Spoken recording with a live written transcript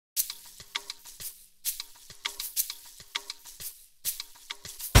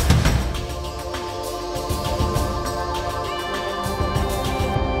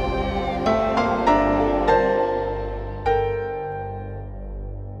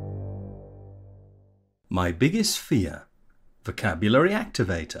My biggest fear. Vocabulary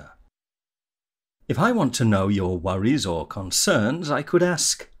Activator. If I want to know your worries or concerns, I could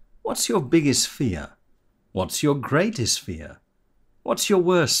ask, what's your biggest fear? What's your greatest fear? What's your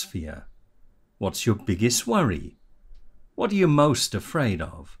worst fear? What's your biggest worry? What are you most afraid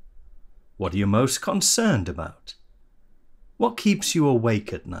of? What are you most concerned about? What keeps you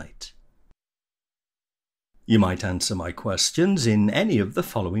awake at night? You might answer my questions in any of the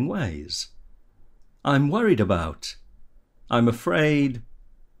following ways. I'm worried about. I'm afraid.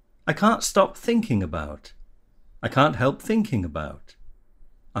 I can't stop thinking about. I can't help thinking about.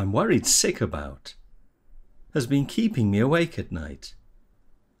 I'm worried sick about. Has been keeping me awake at night.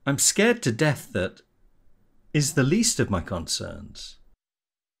 I'm scared to death that is the least of my concerns.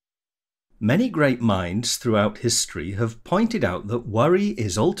 Many great minds throughout history have pointed out that worry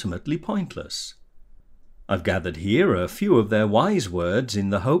is ultimately pointless. I've gathered here a few of their wise words in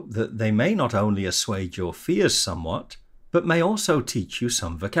the hope that they may not only assuage your fears somewhat, but may also teach you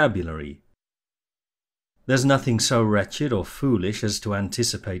some vocabulary. There's nothing so wretched or foolish as to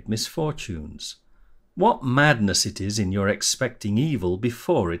anticipate misfortunes. What madness it is in your expecting evil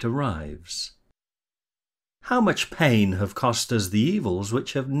before it arrives. How much pain have cost us the evils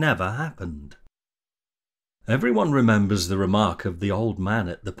which have never happened? Everyone remembers the remark of the old man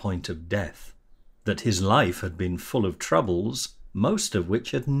at the point of death, that his life had been full of troubles, most of which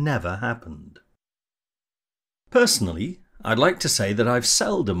had never happened. Personally, I'd like to say that I've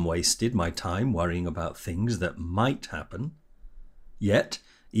seldom wasted my time worrying about things that might happen. Yet,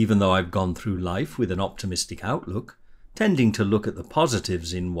 even though I've gone through life with an optimistic outlook, tending to look at the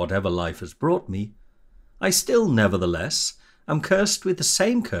positives in whatever life has brought me, I still, nevertheless, am cursed with the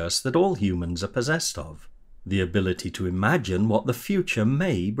same curse that all humans are possessed of, the ability to imagine what the future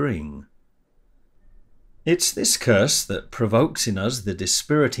may bring. It's this curse that provokes in us the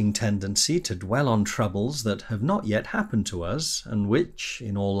dispiriting tendency to dwell on troubles that have not yet happened to us and which,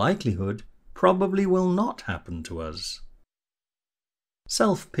 in all likelihood, probably will not happen to us.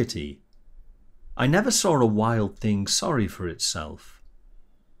 Self-pity. I never saw a wild thing sorry for itself.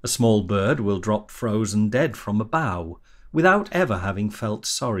 A small bird will drop frozen dead from a bough without ever having felt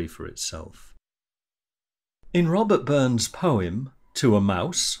sorry for itself. In Robert Burns' poem, To a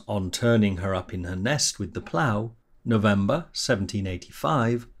Mouse, on turning her up in her nest with the plough, November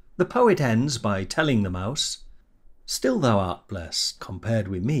 1785, the poet ends by telling the mouse, "Still thou art blessed, compared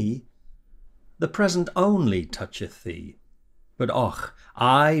with me. The present only toucheth thee. But och,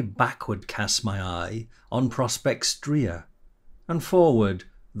 I backward cast my eye on prospects drear, and forward,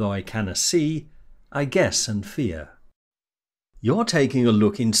 though I canna see, I guess and fear." You're taking a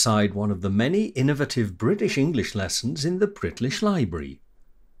look inside one of the many innovative British English lessons in the British Library.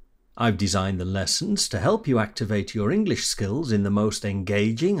 I've designed the lessons to help you activate your English skills in the most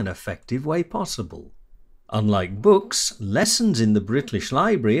engaging and effective way possible. Unlike books, lessons in the British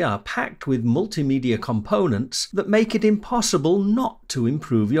Library are packed with multimedia components that make it impossible not to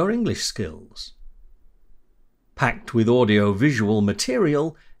improve your English skills. Packed with audio-visual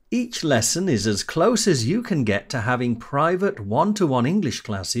material, each lesson is as close as you can get to having private one-to-one English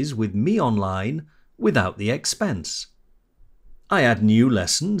classes with me online without the expense. I add new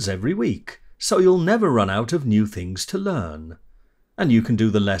lessons every week, so you'll never run out of new things to learn. And you can do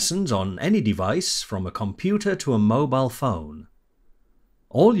the lessons on any device from a computer to a mobile phone.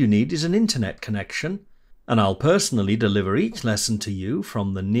 All you need is an internet connection, and I'll personally deliver each lesson to you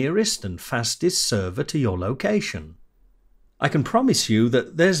from the nearest and fastest server to your location. I can promise you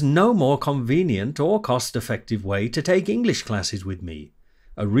that there's no more convenient or cost-effective way to take English classes with me,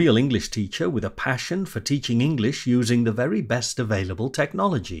 a real English teacher with a passion for teaching English using the very best available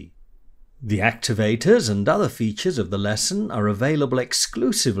technology. The activators and other features of the lesson are available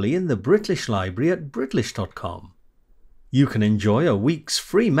exclusively in the British Library at British.com. You can enjoy a week's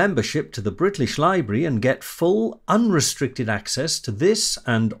free membership to the British Library and get full, unrestricted access to this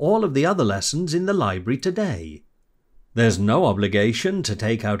and all of the other lessons in the library today. There's no obligation to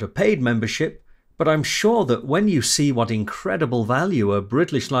take out a paid membership, but I'm sure that when you see what incredible value a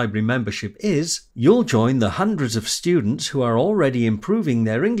British Library membership is, you'll join the hundreds of students who are already improving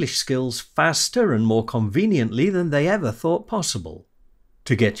their English skills faster and more conveniently than they ever thought possible.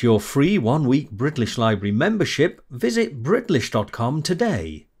 To get your free one-week British Library membership, visit British.com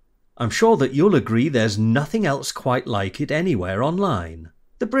today. I'm sure that you'll agree there's nothing else quite like it anywhere online.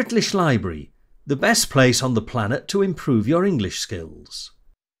 The British Library, the best place on the planet to improve your English skills.